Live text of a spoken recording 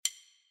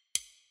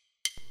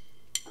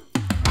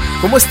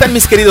¿Cómo están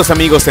mis queridos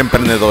amigos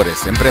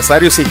emprendedores,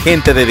 empresarios y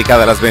gente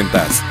dedicada a las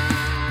ventas?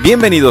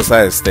 Bienvenidos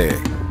a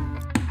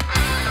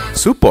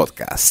su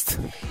podcast.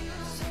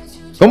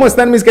 ¿Cómo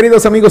están mis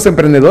queridos amigos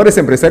emprendedores,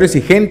 empresarios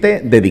y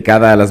gente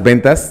dedicada a las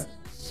ventas?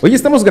 Hoy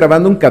estamos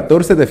grabando un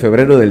 14 de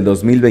febrero del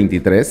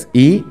 2023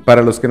 y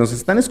para los que nos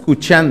están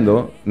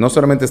escuchando, no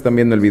solamente están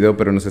viendo el video,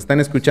 pero nos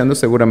están escuchando,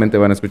 seguramente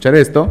van a escuchar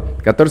esto.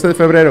 14 de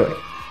febrero.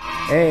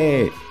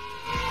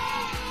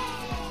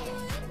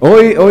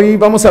 Hoy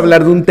vamos a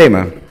hablar de un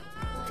tema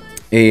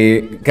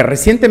que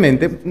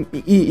recientemente,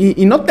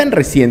 y no tan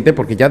reciente,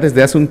 porque ya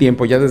desde hace un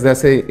tiempo, ya desde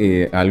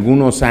hace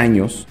algunos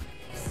años,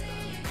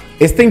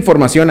 esta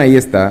información ahí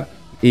está,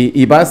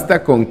 y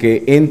basta con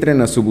que entren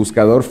a su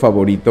buscador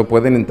favorito,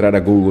 pueden entrar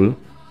a Google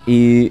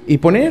y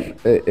poner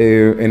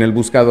en el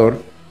buscador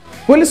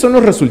cuáles son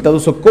los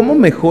resultados o cómo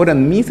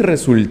mejoran mis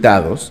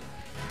resultados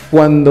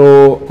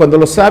cuando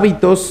los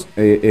hábitos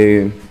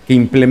que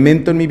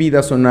implemento en mi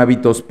vida son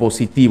hábitos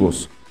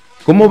positivos.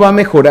 ¿Cómo va a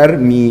mejorar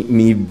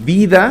mi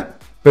vida?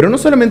 Pero no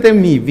solamente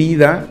mi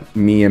vida,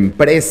 mi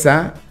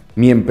empresa,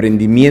 mi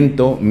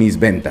emprendimiento, mis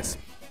ventas.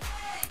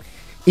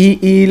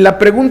 Y la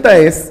pregunta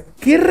es,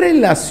 ¿qué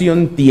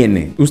relación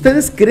tiene?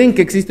 ¿Ustedes creen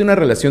que existe una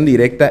relación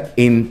directa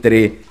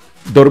entre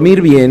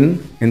dormir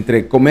bien,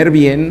 entre comer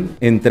bien,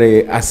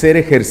 entre hacer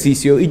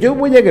ejercicio? Y yo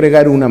voy a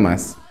agregar una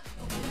más.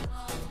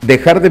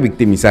 Dejar de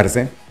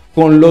victimizarse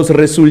con los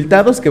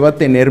resultados que va a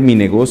tener mi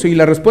negocio. Y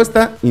la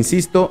respuesta,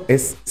 insisto,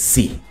 es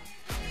sí.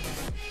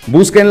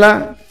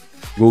 Búsquenla,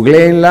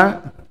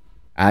 googleenla,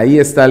 ahí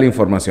está la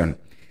información.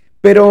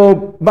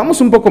 Pero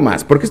vamos un poco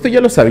más, porque esto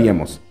ya lo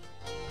sabíamos.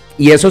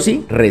 Y eso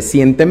sí,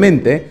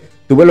 recientemente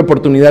tuve la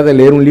oportunidad de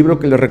leer un libro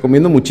que les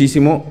recomiendo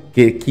muchísimo,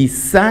 que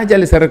quizá ya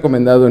les he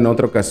recomendado en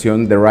otra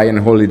ocasión, de Ryan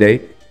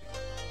Holiday.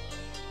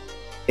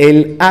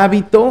 El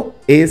hábito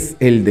es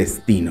el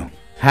destino.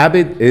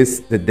 Habit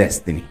is the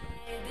destiny.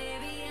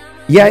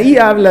 Y ahí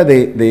habla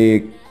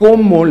de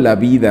cómo la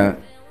vida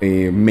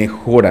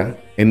mejora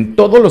en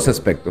todos los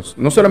aspectos,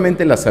 no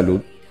solamente la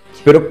salud,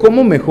 pero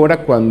cómo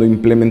mejora cuando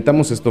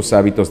implementamos estos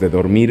hábitos de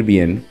dormir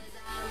bien,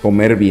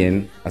 comer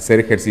bien,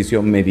 hacer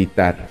ejercicio,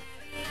 meditar.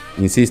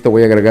 Insisto,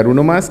 voy a agregar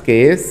uno más,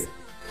 que es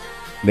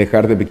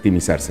dejar de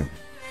victimizarse.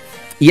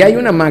 Y hay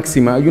una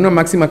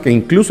máxima que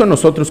incluso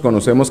nosotros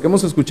conocemos, que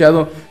hemos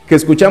escuchado, que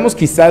escuchamos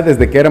quizá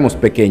desde que éramos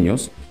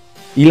pequeños,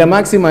 y la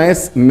máxima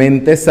es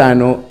mente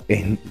sano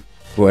en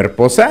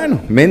cuerpo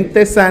sano,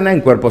 mente sana en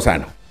cuerpo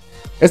sano.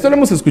 Esto lo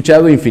hemos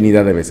escuchado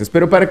infinidad de veces,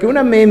 pero para que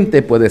una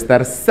mente pueda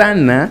estar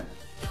sana,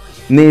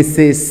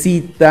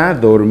 necesita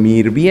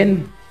dormir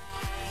bien.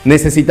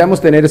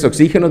 Necesitamos tener ese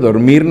oxígeno,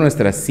 dormir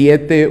nuestras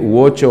 7 u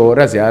 8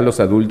 horas, ya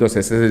los adultos,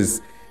 ese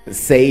es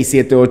 6,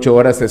 7, 8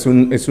 horas, es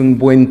un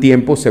buen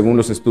tiempo según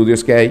los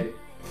estudios que hay.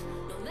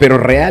 Pero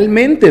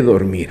realmente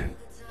dormir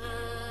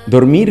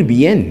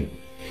bien,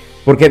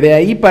 porque de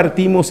ahí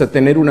partimos a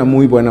tener una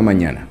muy buena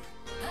mañana.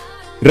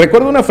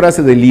 Recuerdo una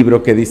frase del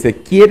libro que dice,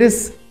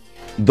 ¿quieres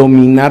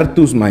dominar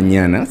tus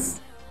mañanas?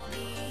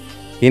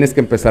 Tienes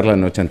que empezar la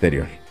noche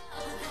anterior.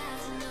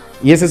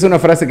 Y esa es una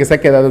frase que se ha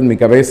quedado en mi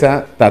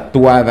cabeza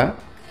tatuada,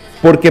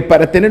 porque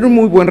para tener un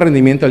muy buen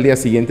rendimiento al día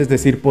siguiente, es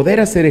decir, poder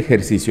hacer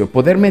ejercicio,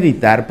 poder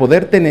meditar,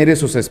 poder tener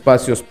esos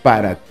espacios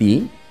para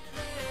ti,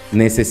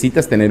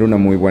 necesitas tener una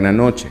muy buena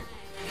noche.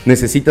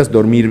 Necesitas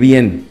dormir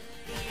bien.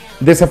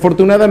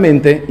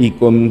 Desafortunadamente, y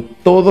con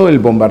todo el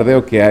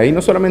bombardeo que hay,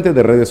 no solamente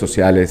de redes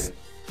sociales,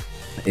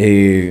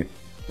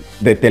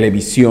 de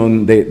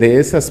televisión, de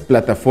esas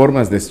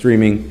plataformas de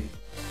streaming,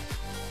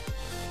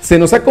 se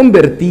nos ha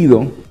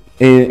convertido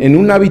en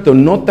un hábito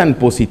no tan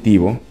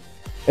positivo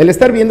el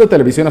estar viendo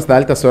televisión hasta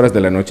altas horas de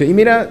la noche. Y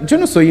mira, yo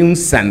no soy un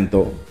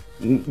santo,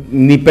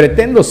 ni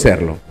pretendo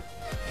serlo,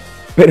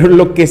 pero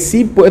lo que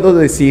sí puedo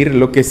decir,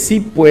 lo que sí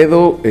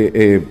puedo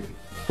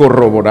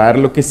corroborar,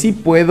 lo que sí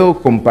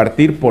puedo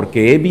compartir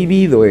porque he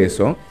vivido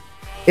eso,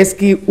 es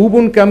que hubo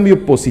un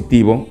cambio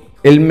positivo.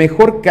 El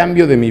mejor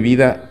cambio de mi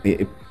vida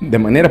de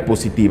manera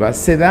positiva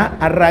se da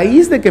a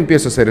raíz de que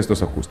empiezo a hacer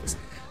estos ajustes,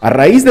 a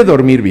raíz de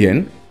dormir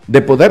bien,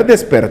 de poder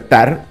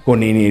despertar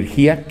con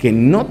energía que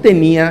no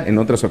tenía en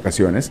otras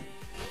ocasiones,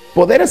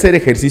 poder hacer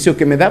ejercicio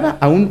que me daba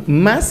aún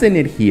más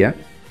energía,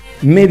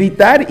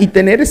 meditar y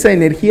tener esa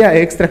energía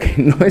extra que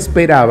no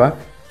esperaba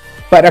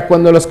para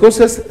cuando las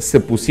cosas se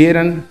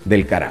pusieran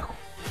del carajo.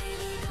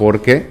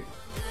 Porque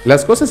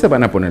las cosas se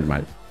van a poner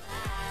mal.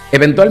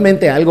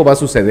 Eventualmente algo va a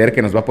suceder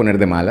que nos va a poner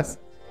de malas.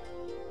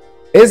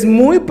 Es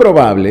muy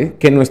probable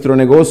que en nuestro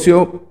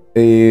negocio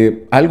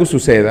algo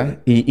suceda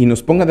y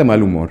nos ponga de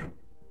mal humor.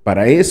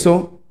 Para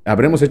eso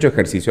habremos hecho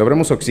ejercicio,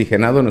 habremos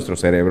oxigenado nuestro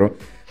cerebro,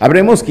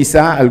 habremos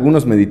quizá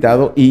algunos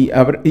meditado y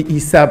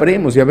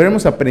sabremos y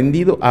habremos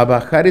aprendido a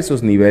bajar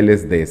esos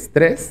niveles de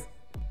estrés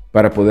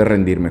para poder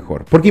rendir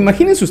mejor. Porque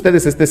imagínense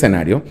ustedes este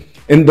escenario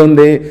en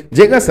donde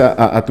llegas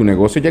a tu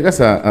negocio,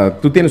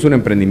 tú tienes un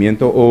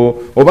emprendimiento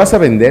o vas a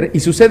vender y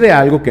sucede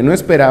algo que no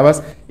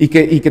esperabas y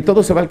que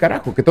todo se va al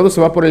carajo, que todo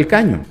se va por el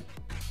caño.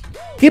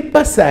 ¿Qué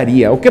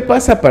pasaría o qué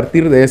pasa a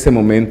partir de ese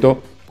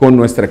momento con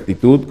nuestra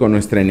actitud, con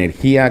nuestra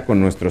energía, con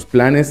nuestros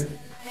planes?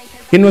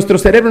 que nuestro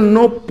cerebro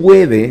no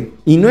puede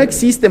y no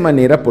existe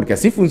manera, porque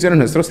así funciona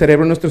nuestro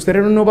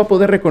cerebro no va a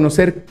poder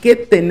reconocer qué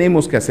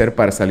tenemos que hacer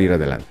para salir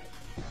adelante.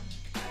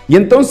 Y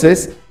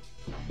entonces,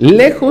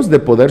 lejos de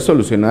poder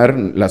solucionar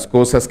las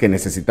cosas que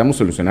necesitamos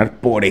solucionar,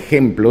 por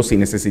ejemplo, si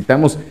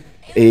necesitamos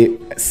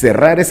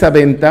cerrar esa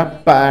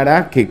venta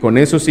para que con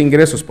esos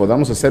ingresos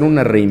podamos hacer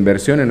una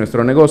reinversión en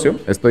nuestro negocio,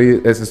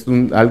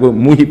 algo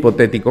muy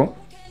hipotético,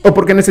 o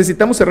porque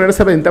necesitamos cerrar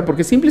esa venta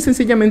porque simple y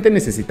sencillamente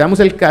necesitamos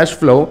el cash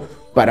flow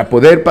para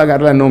poder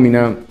pagar la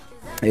nómina,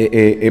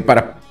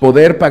 para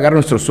poder pagar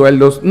nuestros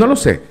sueldos, no lo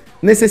sé.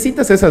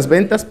 Necesitas esas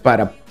ventas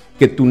para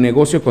que tu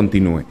negocio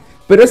continúe.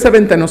 Pero esa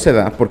venta no se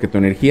da porque tu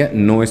energía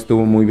no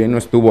estuvo muy bien, no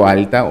estuvo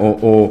alta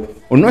o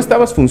no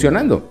estabas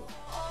funcionando.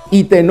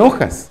 Y te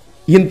enojas.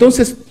 Y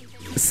entonces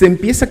se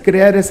empieza a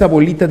crear esa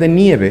bolita de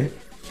nieve,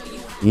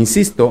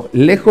 insisto,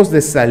 lejos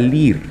de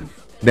salir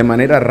de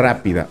manera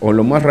rápida o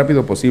lo más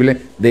rápido posible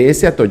de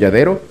ese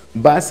atolladero,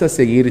 vas a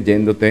seguir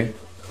yéndote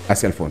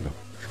hacia el fondo.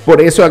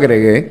 Por eso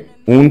agregué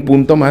un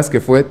punto más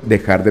que fue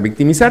dejar de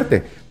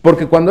victimizarte.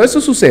 Porque cuando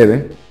eso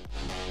sucede,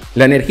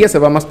 la energía se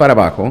va más para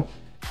abajo,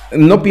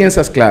 no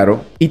piensas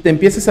claro y te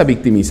empiezas a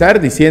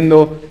victimizar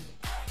diciendo,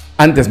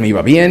 antes me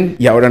iba bien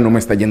y ahora no me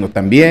está yendo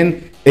tan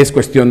bien, es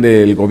cuestión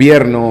del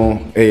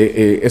gobierno,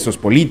 esos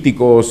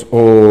políticos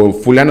o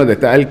fulano de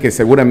tal que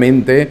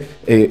seguramente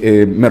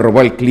me robó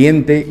al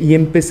cliente, y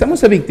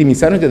empezamos a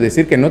victimizarnos y a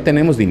decir que no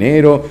tenemos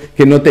dinero,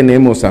 que no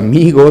tenemos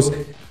amigos,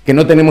 que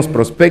no tenemos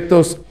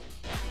prospectos.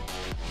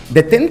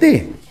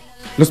 Detente,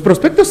 los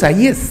prospectos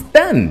ahí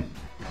están,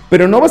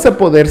 pero no vas a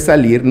poder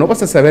salir, no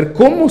vas a saber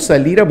cómo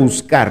salir a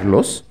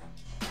buscarlos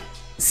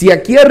si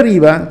aquí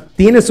arriba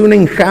tienes un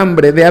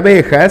enjambre de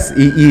abejas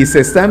y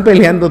se están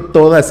peleando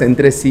todas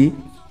entre sí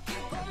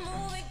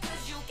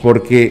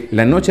porque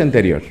la noche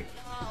anterior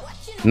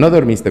no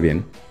dormiste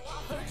bien,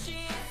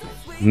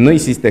 no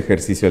hiciste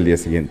ejercicio al día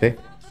siguiente,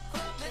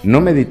 no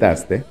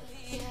meditaste,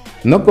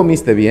 no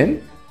comiste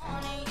bien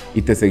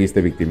y te seguiste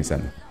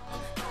victimizando.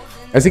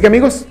 Así que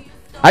amigos,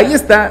 ahí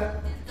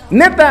está.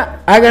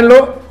 Neta,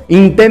 háganlo,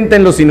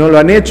 inténtenlo si no lo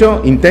han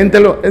hecho,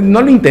 inténtenlo,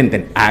 no lo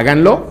intenten,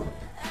 háganlo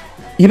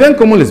y vean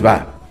cómo les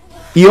va.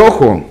 Y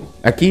ojo,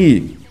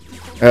 aquí,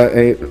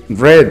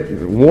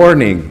 red,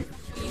 warning,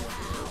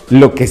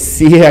 lo que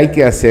sí hay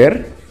que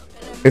hacer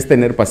es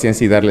tener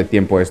paciencia y darle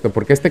tiempo a esto,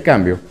 porque este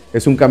cambio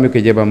es un cambio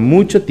que lleva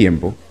mucho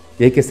tiempo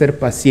y hay que ser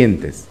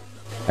pacientes.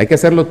 Hay que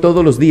hacerlo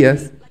todos los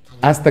días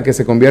hasta que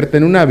se convierta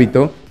en un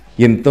hábito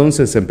y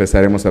entonces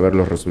empezaremos a ver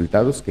los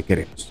resultados que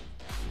queremos.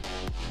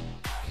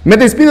 Me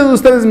despido de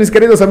ustedes, mis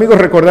queridos amigos,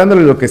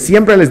 recordándoles lo que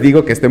siempre les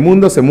digo, que este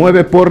mundo se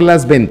mueve por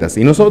las ventas.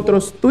 Y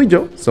nosotros, tú y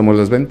yo, somos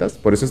las ventas,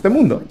 por eso este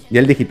mundo y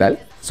el digital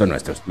son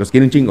nuestros. Los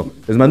quiero un chingo.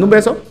 Les mando un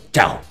beso.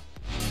 Chao.